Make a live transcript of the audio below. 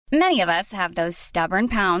Many of us have those stubborn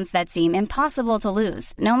pounds that seem impossible to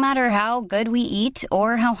lose, no matter how good we eat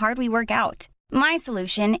or how hard we work out. My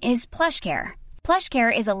solution is PlushCare.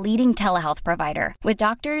 PlushCare is a leading telehealth provider with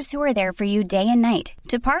doctors who are there for you day and night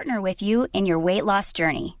to partner with you in your weight loss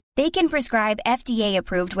journey. They can prescribe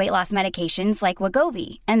FDA-approved weight loss medications like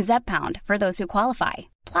Wegovy and Zepbound for those who qualify.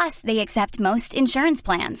 Plus, they accept most insurance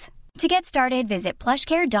plans. To get started, visit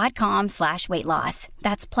plushcare.com/weightloss.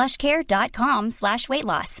 That's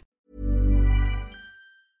plushcare.com/weightloss.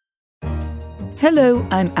 Hello,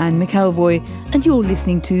 I'm Anne McElvoy, and you're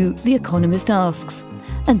listening to The Economist Asks.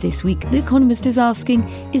 And this week, The Economist is asking,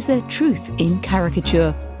 is there truth in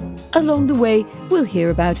caricature? Along the way, we'll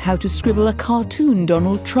hear about how to scribble a cartoon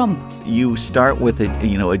Donald Trump. You start with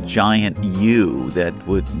a giant U that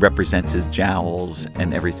represents his jowls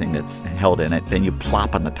and everything that's held in it. Then you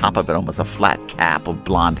plop on the top of it almost a flat cap of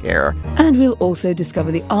blonde hair. And we'll also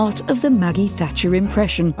discover the art of the Maggie Thatcher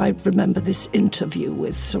impression. I remember this interview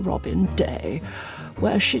with Sir Robin Day,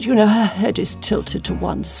 where her head is tilted to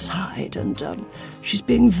one side and she's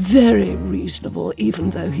being very reasonable,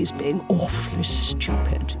 even though he's being awfully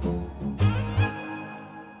stupid.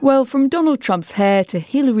 Well, from Donald Trump's hair to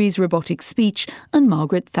Hillary's robotic speech and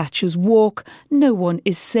Margaret Thatcher's walk, no one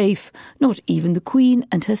is safe, not even the Queen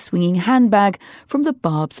and her swinging handbag, from the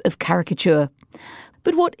barbs of caricature.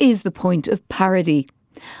 But what is the point of parody?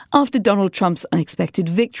 After Donald Trump's unexpected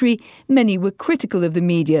victory, many were critical of the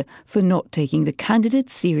media for not taking the candidate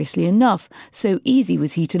seriously enough, so easy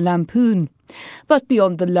was he to lampoon. But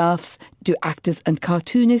beyond the laughs, do actors and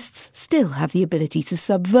cartoonists still have the ability to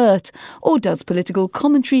subvert, or does political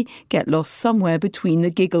commentary get lost somewhere between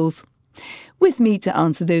the giggles? With me to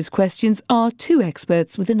answer those questions are two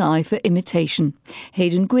experts with an eye for imitation.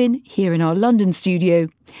 Hayden Gwynn, here in our London studio.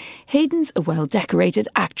 Hayden's a well-decorated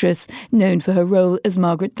actress, known for her role as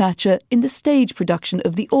Margaret Thatcher in the stage production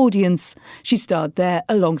of The Audience. She starred there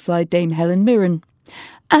alongside Dame Helen Mirren.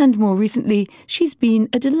 And more recently, she's been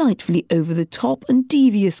a delightfully over-the-top and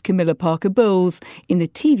devious Camilla Parker Bowles in the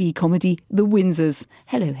TV comedy The Windsors.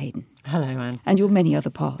 Hello, Hayden. Hello, Anne. And your many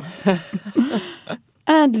other parts.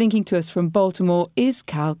 And linking to us from Baltimore is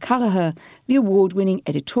Cal Callagher, the award-winning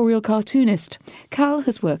editorial cartoonist. Cal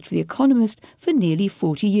has worked for The Economist for nearly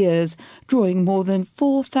 40 years, drawing more than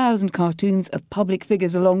 4,000 cartoons of public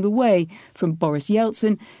figures along the way, from Boris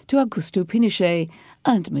Yeltsin to Augusto Pinochet,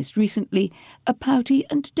 and most recently, a pouty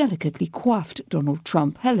and delicately coiffed Donald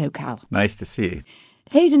Trump. Hello, Cal. Nice to see you.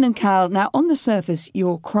 Hayden and Cal, now on the surface,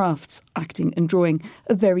 your crafts, acting and drawing,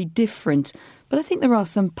 are very different. But I think there are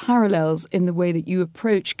some parallels in the way that you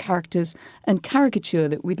approach characters and caricature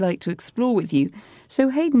that we'd like to explore with you. So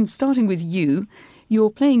Hayden, starting with you, you're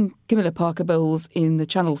playing Camilla Parker Bowles in the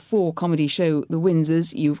Channel 4 comedy show The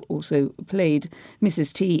Windsors. You've also played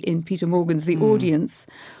Mrs. T in Peter Morgan's The Audience.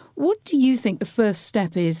 What do you think the first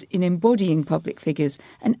step is in embodying public figures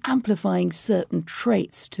and amplifying certain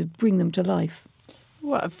traits to bring them to life?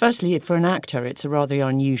 Well, firstly, for an actor, it's a rather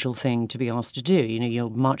unusual thing to be asked to do. You're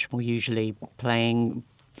much more usually playing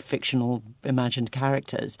fictional imagined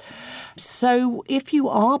characters. So if you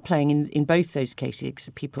are playing in both those cases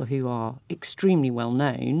people who are extremely well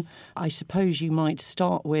known, I suppose you might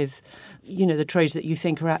start with, the traits that you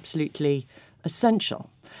think are absolutely essential.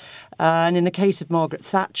 And in the case of Margaret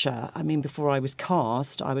Thatcher, before I was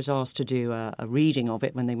cast, I was asked to do a reading of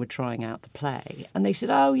it when they were trying out the play. And they said,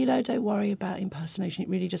 don't worry about impersonation. It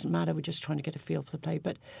really doesn't matter. We're just trying to get a feel for the play.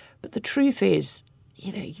 But the truth is,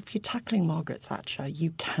 if you're tackling Margaret Thatcher,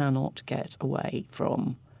 you cannot get away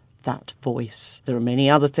from that voice. There are many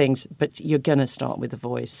other things, but you're going to start with the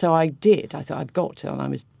voice. So I did. I thought I've got to. And I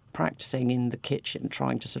was practising in the kitchen,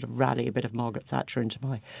 trying to sort of rally a bit of Margaret Thatcher into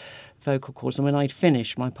my vocal cords. And when I'd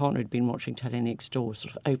finished, my partner had been watching telly next door,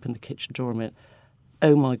 sort of opened the kitchen door and went,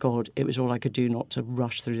 oh my God, it was all I could do not to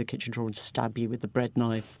rush through the kitchen door and stab you with the bread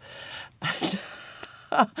knife.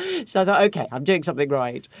 So I thought, OK, I'm doing something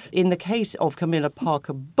right. In the case of Camilla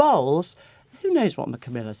Parker Bowles, who knows what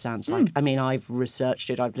Camilla sounds like? I've researched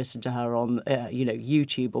it. I've listened to her on,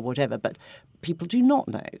 YouTube or whatever, but people do not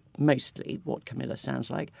know, mostly, what Camilla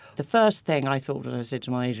sounds like. The first thing I thought, and I said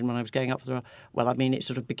to my agent when I was going up for the role, it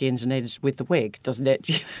sort of begins and ends with the wig, doesn't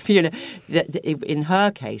it? In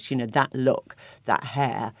her case, that look, that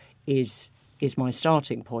hair is my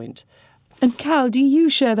starting point. And Cal, do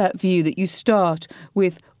you share that view that you start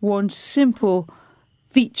with one simple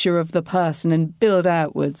feature of the person and build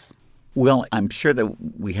outwards? Well, I'm sure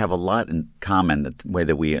that we have a lot in common, the way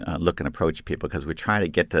that we look and approach people, because we try to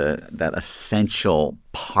get to that essential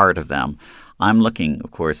part of them. I'm looking,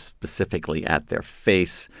 of course, specifically at their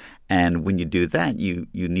face And when you do that, you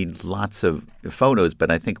need lots of photos. But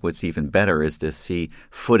I think what's even better is to see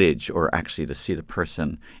footage, or actually to see the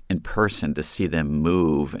person in person, to see them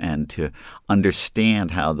move and to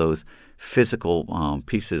understand how those physical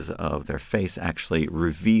pieces of their face actually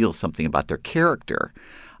reveal something about their character.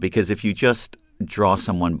 Because if you just draw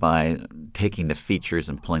someone by taking the features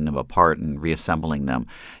and pulling them apart and reassembling them,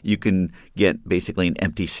 you can get basically an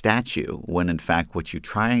empty statue, when in fact what you're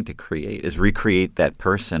trying to create is recreate that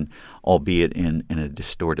person, albeit in a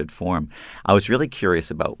distorted form. I was really curious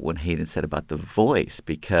about what Hayden said about the voice,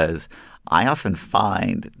 because I often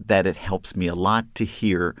find that it helps me a lot to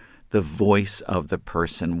hear the voice of the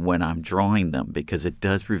person when I'm drawing them, because it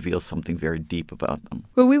does reveal something very deep about them.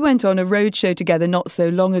 Well, we went on a road show together not so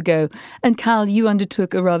long ago, and Cal, you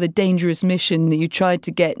undertook a rather dangerous mission. You tried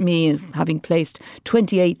to get me, having placed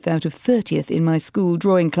 28th out of 30th in my school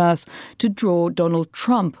drawing class, to draw Donald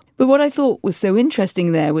Trump. But what I thought was so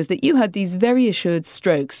interesting there was that you had these very assured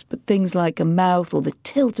strokes, but things like a mouth or the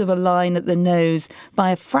tilt of a line at the nose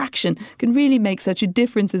by a fraction can really make such a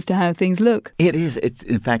difference as to how things look. It is. It's,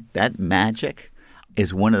 in fact, that magic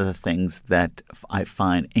is one of the things that I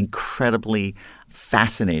find incredibly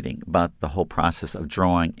fascinating about the whole process of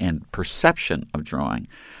drawing and perception of drawing,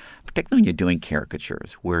 particularly when you're doing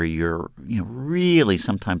caricatures, where you're really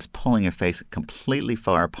sometimes pulling your face completely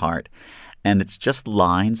far apart. And it's just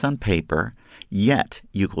lines on paper, yet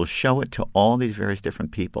you will show it to all these various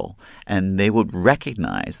different people, and they would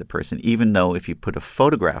recognize the person, even though if you put a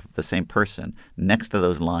photograph of the same person next to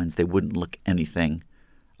those lines, they wouldn't look anything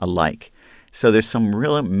alike. So there's some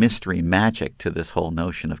real mystery magic to this whole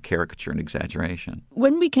notion of caricature and exaggeration.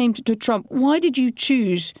 When we came to Trump, why did you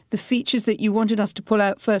choose the features that you wanted us to pull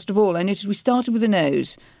out first of all? I noticed we started with the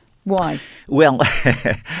nose. Why? Well,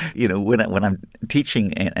 when I'm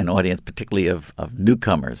teaching an audience, particularly of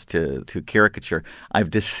newcomers to caricature,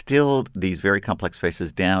 I've distilled these very complex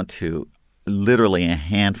faces down to literally a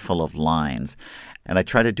handful of lines. And I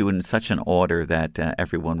try to do it in such an order that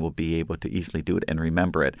everyone will be able to easily do it and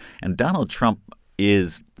remember it. And Donald Trump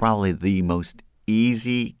is probably the most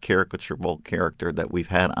easy caricaturable character that we've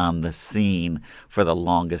had on the scene for the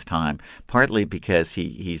longest time, partly because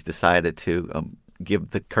he's decided to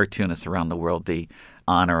give the cartoonists around the world the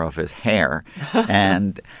honor of his hair.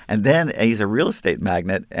 And then he's a real estate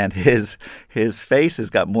magnate, and his face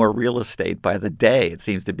has got more real estate by the day. It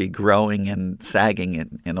seems to be growing and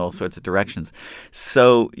sagging in all sorts of directions.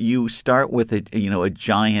 So you start with a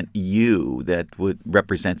giant U that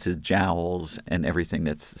represents his jowls and everything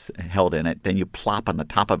that's held in it. Then you plop on the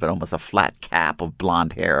top of it almost a flat cap of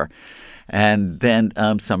blonde hair. And then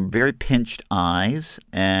some very pinched eyes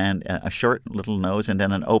and a short little nose and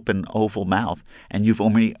then an open oval mouth. And you've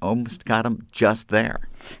almost got them just there.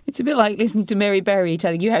 It's a bit like listening to Mary Berry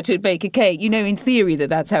telling you how to bake a cake. You know in theory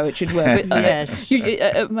that's how it should work. But, yes.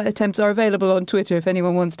 My attempts are available on Twitter if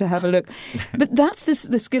anyone wants to have a look. But that's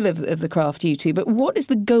the skill of the craft, you two. But what is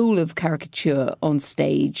the goal of caricature on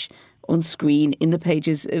stage, on screen, in the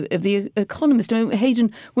pages of The Economist? I mean,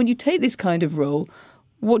 Hayden, when you take this kind of role,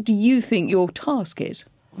 what do you think your task is?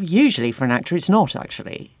 Usually for an actor, it's not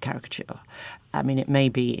actually caricature. I mean, it may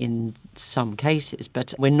be in some cases,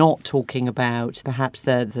 but we're not talking about, perhaps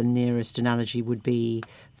the nearest analogy would be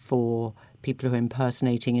for people who are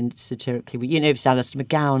impersonating and satirically. If it's Alistair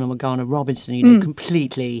McGowan or Morgana Robinson,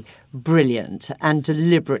 completely brilliant and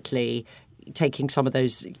deliberately taking some of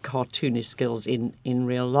those cartoonish skills in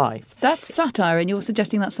real life. That's satire, and you're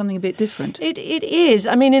suggesting that's something a bit different. It is.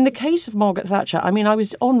 I mean, in the case of Margaret Thatcher, I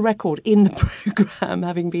was on record in the programme,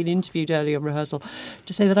 having been interviewed earlier in rehearsal,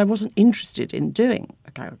 to say that I wasn't interested in doing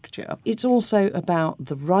a caricature. It's also about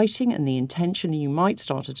the writing and the intention. You might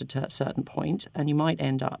start at a certain point and you might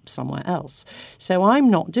end up somewhere else. So I'm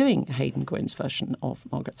not doing Hayden Gwyn's version of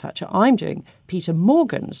Margaret Thatcher. I'm doing Peter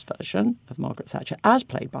Morgan's version of Margaret Thatcher, as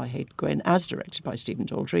played by Hayden Gwyn, as directed by Stephen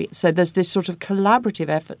Daldry. So there's this sort of collaborative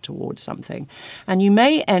effort towards something. And you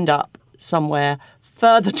may end up somewhere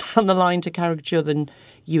further down the line to caricature than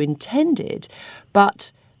you intended,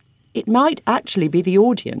 but it might actually be the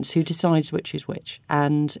audience who decides which is which.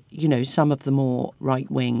 And, some of the more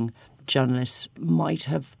right-wing journalists might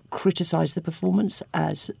have criticised the performance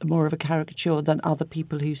as more of a caricature than other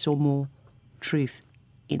people who saw more truth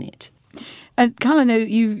in it. And Cal, I know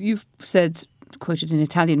you've said, quoted an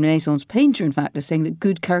Italian Renaissance painter, in fact, as saying that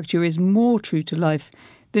good caricature is more true to life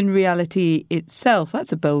than reality itself.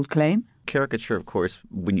 That's a bold claim. Caricature, of course,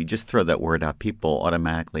 when you just throw that word out, people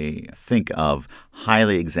automatically think of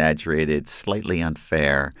highly exaggerated, slightly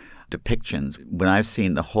unfair depictions. When I've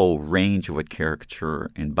seen the whole range of what caricature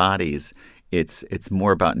embodies, It's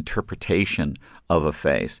more about interpretation of a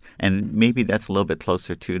face. And maybe that's a little bit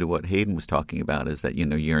closer to what Hayden was talking about, is that,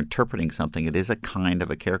 you're interpreting something. It is a kind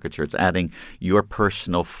of a caricature. It's adding your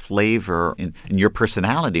personal flavor and your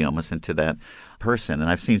personality almost into that person. And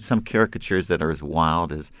I've seen some caricatures that are as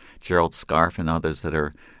wild as Gerald Scarfe and others that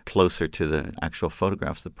are closer to the actual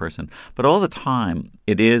photographs of the person. But all the time,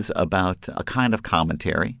 it is about a kind of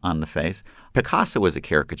commentary on the face. Picasso was a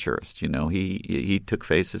caricaturist. He took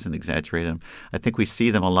faces and exaggerated them. I think we see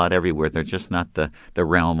them a lot everywhere. They're just not the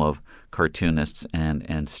realm of cartoonists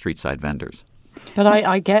and street-side vendors. But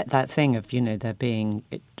I get that thing of, there being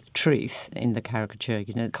truth in the caricature.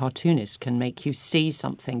 Cartoonists can make you see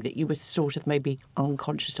something that you were sort of maybe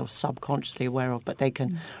unconscious or subconsciously aware of, but they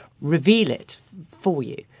can reveal it for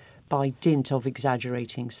you by dint of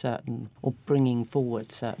exaggerating certain or bringing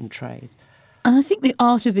forward certain traits. And I think the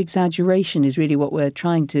art of exaggeration is really what we're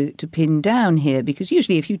trying to pin down here, because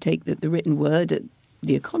usually if you take the written word,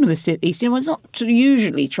 The Economist at least, it's not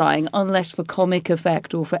usually trying, unless for comic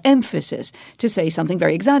effect or for emphasis, to say something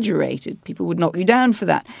very exaggerated. People would knock you down for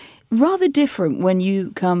that. Rather different when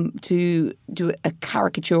you come to do a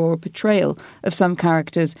caricature or a portrayal of some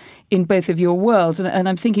characters in both of your worlds. And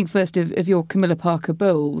I'm thinking first of your Camilla Parker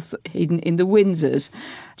Bowles in The Windsors.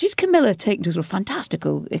 She's Camilla taken to sort of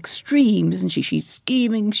fantastical extremes, isn't she? She's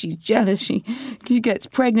scheming, she's jealous, she gets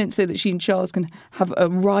pregnant so that she and Charles can have a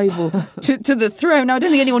rival to the throne. Now, I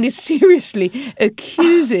don't think anyone is seriously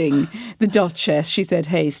accusing the Duchess, she said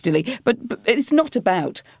hastily, but it's not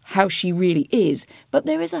about how she really is, but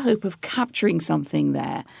there is a hope of capturing something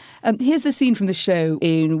there. Here's the scene from the show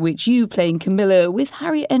in which you, playing Camilla, with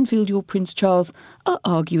Harry Enfield, your Prince Charles, are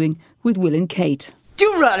arguing with Will and Kate. Do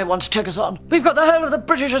you really want to take us on? We've got the whole of the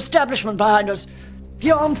British establishment behind us.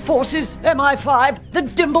 The Armed Forces, MI5, the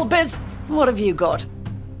Dimblebys. What have you got?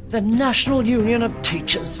 The National Union of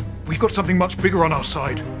Teachers. We've got something much bigger on our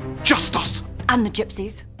side. Just us. And the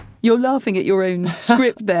gypsies. You're laughing at your own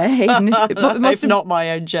script there, Hayden. If not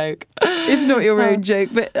my own joke. If not your own joke,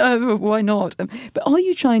 but why not? But are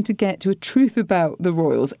you trying to get to a truth about the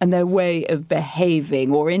royals and their way of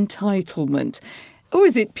behaving or entitlement? Or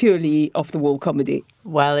is it purely off-the-wall comedy?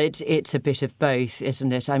 Well, it's a bit of both,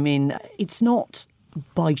 isn't it? I mean, it's not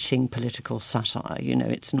biting political satire,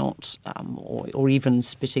 it's not, or even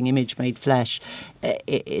spitting image made flesh.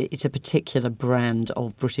 It's a particular brand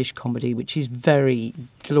of British comedy which is very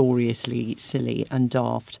gloriously silly and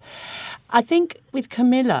daft. I think with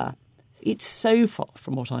Camilla, it's so far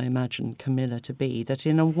from what I imagine Camilla to be that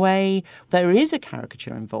in a way there is a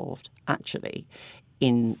caricature involved, actually,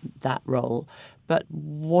 in that role. But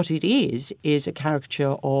what it is a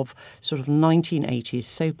caricature of sort of 1980s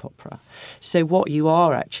soap opera. So what you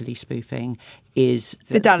are actually spoofing is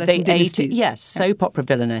the Dallas and Dynasties. Yes, soap opera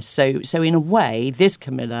villainess. So in a way, this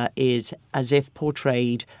Camilla is as if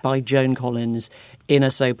portrayed by Joan Collins in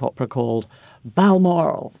a soap opera called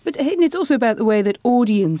Balmoral. But it's also about the way that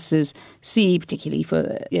audiences see, particularly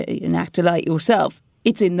for an actor like yourself,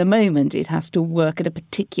 it's in the moment. It has to work at a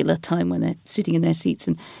particular time when they're sitting in their seats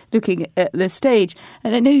and looking at the stage.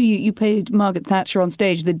 And I know you played Margaret Thatcher on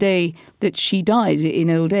stage the day that she died in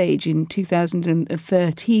old age in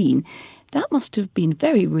 2013. That must have been a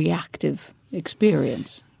very reactive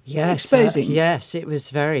experience. Yes, exposing. Yes, it was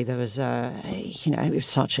very. There was it was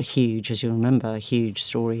such a huge, as you remember, a huge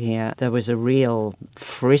story here. There was a real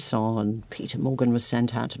frisson. Peter Morgan was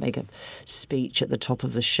sent out to make a speech at the top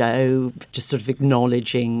of the show, just sort of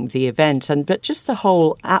acknowledging the event, but just the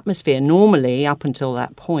whole atmosphere. Normally, up until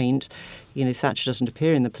that point, Thatcher doesn't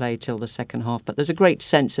appear in the play till the second half, but there's a great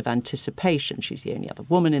sense of anticipation. She's the only other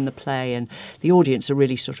woman in the play, and the audience are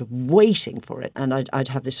really sort of waiting for it. And I'd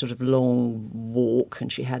have this sort of long walk, and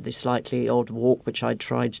she had this slightly odd walk, which I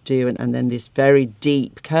tried to do, and then this very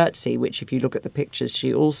deep curtsy, which if you look at the pictures,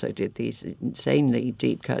 she also did these insanely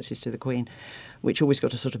deep curtsies to the Queen, which always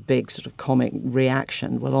got a sort of big sort of comic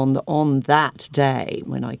reaction. Well, on that day,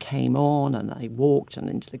 when I came on and I walked and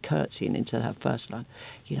into the curtsy and into her first line,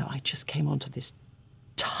 I just came onto this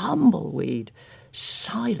tumbleweed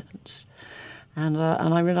silence. And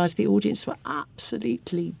I realised the audience were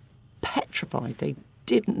absolutely petrified. They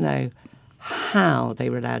didn't know how they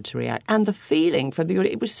were allowed to react. And the feeling from the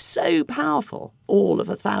audience, it was so powerful. All of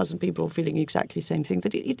 1,000 people feeling exactly the same thing,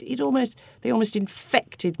 that they almost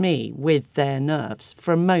infected me with their nerves.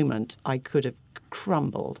 For a moment, I could have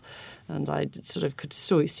crumbled. And I sort of could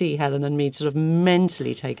see Helen and me sort of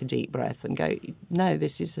mentally take a deep breath and go, no,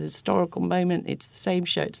 this is a historical moment. It's the same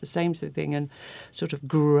show. It's the same sort of thing. And sort of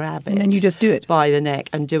grab it. And then you just do it. By the neck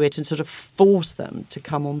and do it and sort of force them to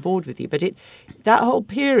come on board with you. But that whole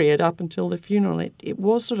period up until the funeral, it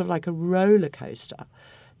was sort of like a roller coaster.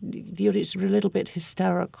 it's a little bit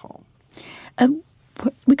hysterical.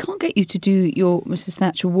 We can't get you to do your Mrs.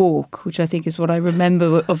 Thatcher walk, which I think is what I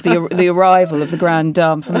remember of the arrival of the Grand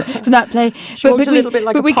Dame from that play. But a little bit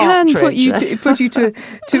like we can put you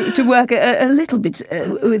to work a little bit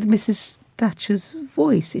with Mrs. Thatcher's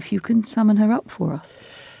voice, if you can summon her up for us.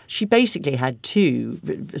 She basically had two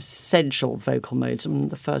essential vocal modes. And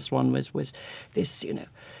the first one was this,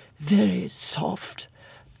 very soft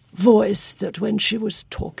voice that when she was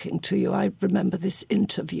talking to you, I remember this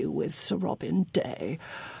interview with Sir Robin Day,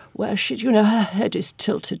 where her head is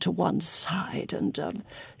tilted to one side and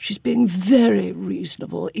she's being very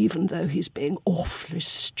reasonable, even though he's being awfully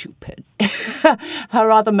stupid.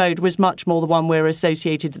 Her other mode was much more the one we're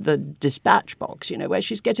associated with the dispatch box, where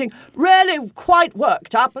she's getting really quite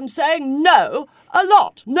worked up and saying no a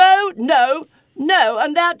lot. No, no, no.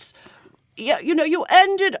 And that's, you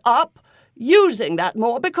ended up using that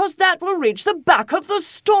more because that will reach the back of the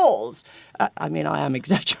stalls. I am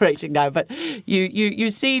exaggerating now, but you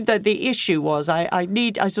see that the issue was I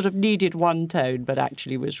sort of needed one tone, but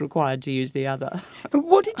actually was required to use the other.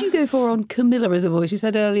 What did you go for on Camilla as a voice? You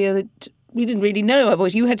said earlier that we didn't really know her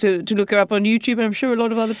voice. You had to look her up on YouTube, and I'm sure a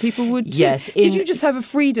lot of other people would too. Yes. Did you just have a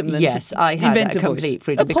freedom then Yes, to I had invent a complete voice?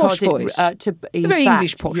 freedom. A posh because voice. A very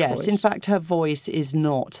English posh yes, voice. In fact, her voice is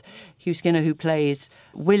not. Hugh Skinner, who plays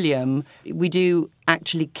William, we do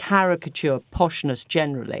actually caricature poshness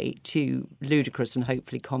generally to ludicrous and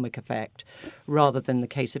hopefully comic effect, rather than the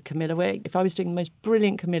case of Camilla, where if I was doing the most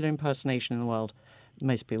brilliant Camilla impersonation in the world,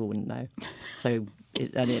 most people wouldn't know. So,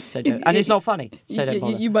 it's not funny. So don't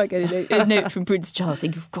bother. You might get a note from Prince Charles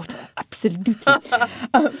saying, "You've got her, absolutely."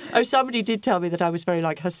 Somebody did tell me that I was very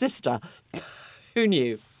like her sister. Who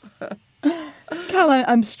knew? Cal,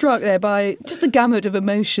 I'm struck there by just the gamut of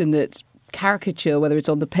emotion that caricature, whether it's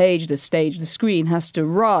on the page, the stage, the screen, has to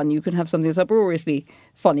run. You can have something that's uproariously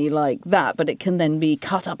funny like that, but it can then be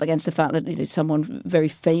cut up against the fact that someone very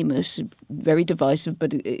famous, very divisive,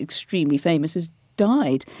 but extremely famous has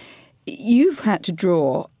died. You've had to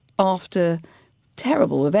draw after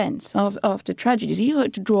terrible events, after tragedies. You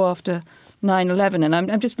had to draw after 9/11, and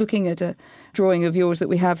I'm just looking at a drawing of yours that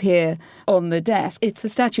we have here on the desk. It's the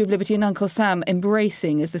Statue of Liberty and Uncle Sam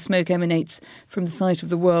embracing as the smoke emanates from the site of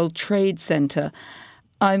the World Trade Center.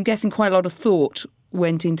 I'm guessing quite a lot of thought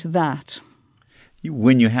went into that.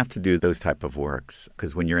 When you have to do those type of works,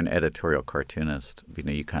 because when you're an editorial cartoonist,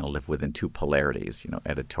 you kind of live within two polarities,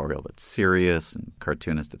 editorial that's serious and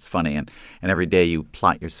cartoonist that's funny. And every day you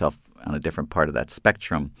plot yourself on a different part of that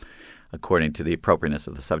spectrum according to the appropriateness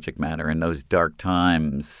of the subject matter. In those dark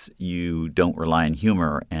times, you don't rely on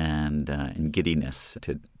humor and giddiness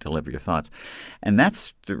to deliver your thoughts. And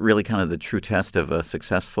that's really kind of the true test of a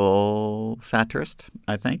successful satirist,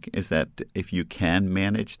 I think, is that if you can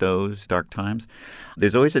manage those dark times,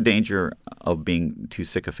 there's always a danger of being too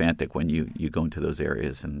sycophantic when you go into those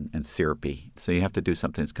areas and syrupy. So you have to do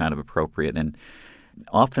something that's kind of appropriate. And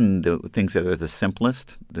often the things that are the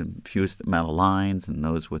simplest, the fewest amount of lines, and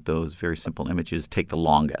those with those very simple images take the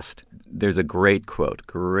longest. There's a great quote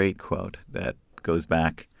that goes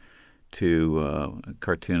back to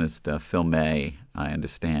cartoonist Phil May, I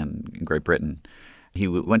understand, in Great Britain. He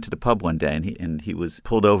went to the pub one day and he was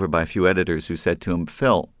pulled over by a few editors who said to him,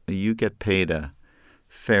 "Phil, you get paid a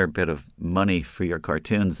fair bit of money for your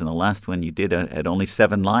cartoons, and the last one you did had only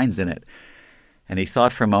 7 lines in it." And he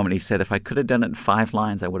thought for a moment. He said, "If I could have done it in 5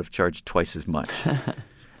 lines, I would have charged twice as much."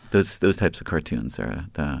 Those types of cartoons are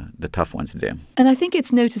the tough ones to do. And I think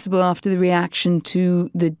it's noticeable after the reaction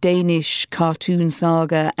to the Danish cartoon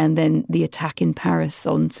saga and then the attack in Paris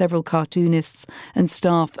on several cartoonists and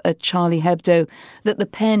staff at Charlie Hebdo that the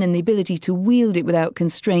pen and the ability to wield it without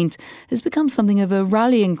constraint has become something of a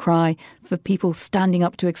rallying cry for people standing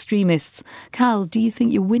up to extremists. Cal, do you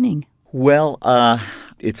think you're winning? Well,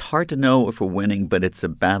 it's hard to know if we're winning, but it's a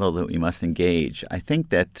battle that we must engage. I think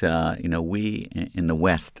that, we in the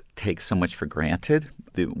West take so much for granted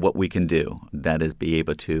what we can do. That is be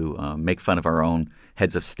able to make fun of our own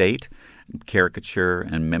heads of state, caricature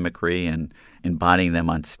and mimicry, and embodying them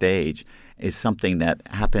on stage is something that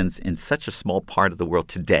happens in such a small part of the world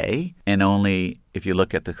today. And only if you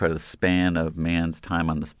look at the kind of span of man's time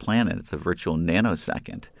on this planet, it's a virtual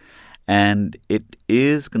nanosecond. And it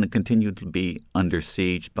is going to continue to be under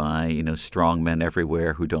siege by, strong men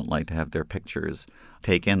everywhere who don't like to have their pictures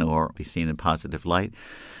taken or be seen in positive light.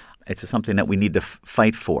 It's something that we need to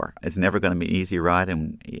fight for. It's never going to be an easy ride,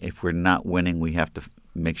 and if we're not winning, we have to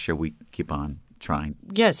make sure we keep on trying.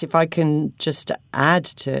 Yes, if I can just add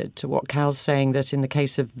to what Cal's saying, that in the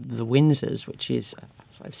case of the Windsors, which is,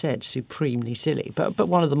 as I've said, supremely silly, but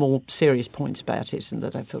one of the more serious points about it, and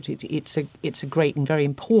that I thought it's a great and very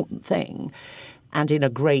important thing, and in a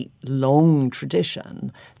great long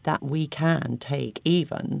tradition, that we can take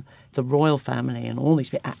even the royal family and all these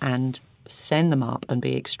people and send them up and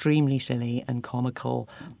be extremely silly and comical,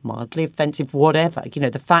 mildly offensive, whatever. You know,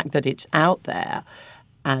 the fact that it's out there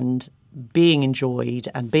and being enjoyed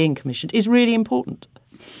and being commissioned is really important.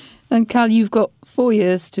 And Cal, you've got 4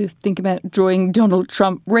 years to think about drawing Donald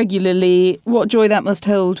Trump regularly. What joy that must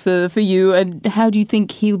hold for you, and how do you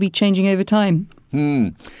think he'll be changing over time?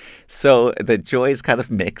 So the joy is kind of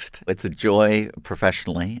mixed. It's a joy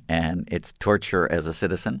professionally, and it's torture as a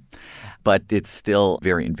citizen, but it's still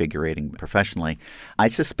very invigorating professionally. I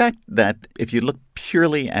suspect that if you look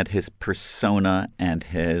purely at his persona and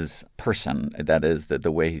his person, that is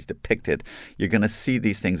the way he's depicted, you're going to see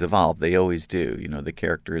these things evolve. They always do. You know, the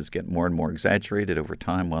characters get more and more exaggerated over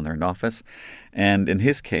time while they're in office. And in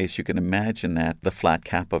his case, you can imagine that the flat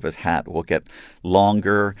cap of his hat will get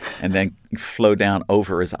longer and then flow down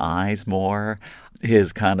over his eyes more.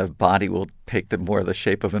 His kind of body will take more of the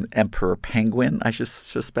shape of an emperor penguin, I should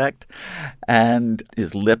suspect. And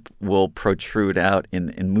his lip will protrude out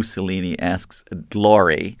in Mussolini-esque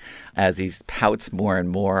glory as he pouts more and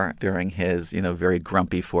more during his, very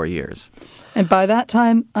grumpy 4 years. And by that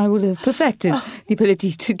time, I will have perfected the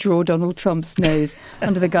ability to draw Donald Trump's nose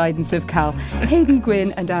under the guidance of Cal. Hayden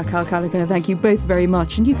Gwynne and our Cal Gallagher, thank you both very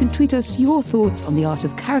much. And you can tweet us your thoughts on the art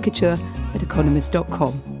of caricature at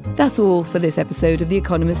economist.com. That's all for this episode of The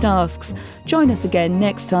Economist Asks. Join us again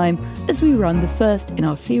next time as we run the first in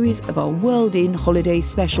our series of our World In holiday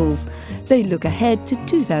specials. They look ahead to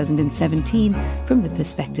 2017 from the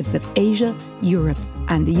perspectives of Asia, Europe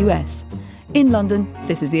and the US. In London,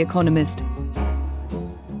 this is The Economist.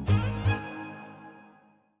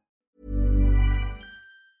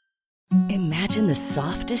 Imagine the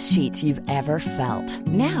softest sheets you've ever felt.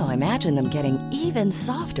 Now imagine them getting even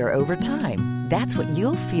softer over time. That's what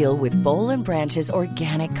you'll feel with Boll & Branch's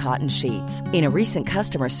organic cotton sheets. In a recent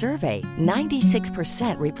customer survey,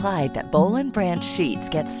 96% replied that Boll & Branch sheets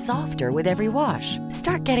get softer with every wash.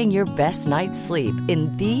 Start getting your best night's sleep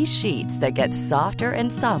in these sheets that get softer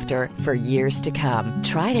and softer for years to come.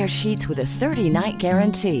 Try their sheets with a 30-night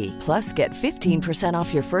guarantee. Plus, get 15%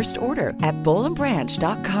 off your first order at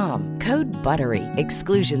bollandbranch.com. Code BUTTERY.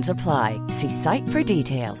 Exclusions apply. See site for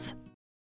details.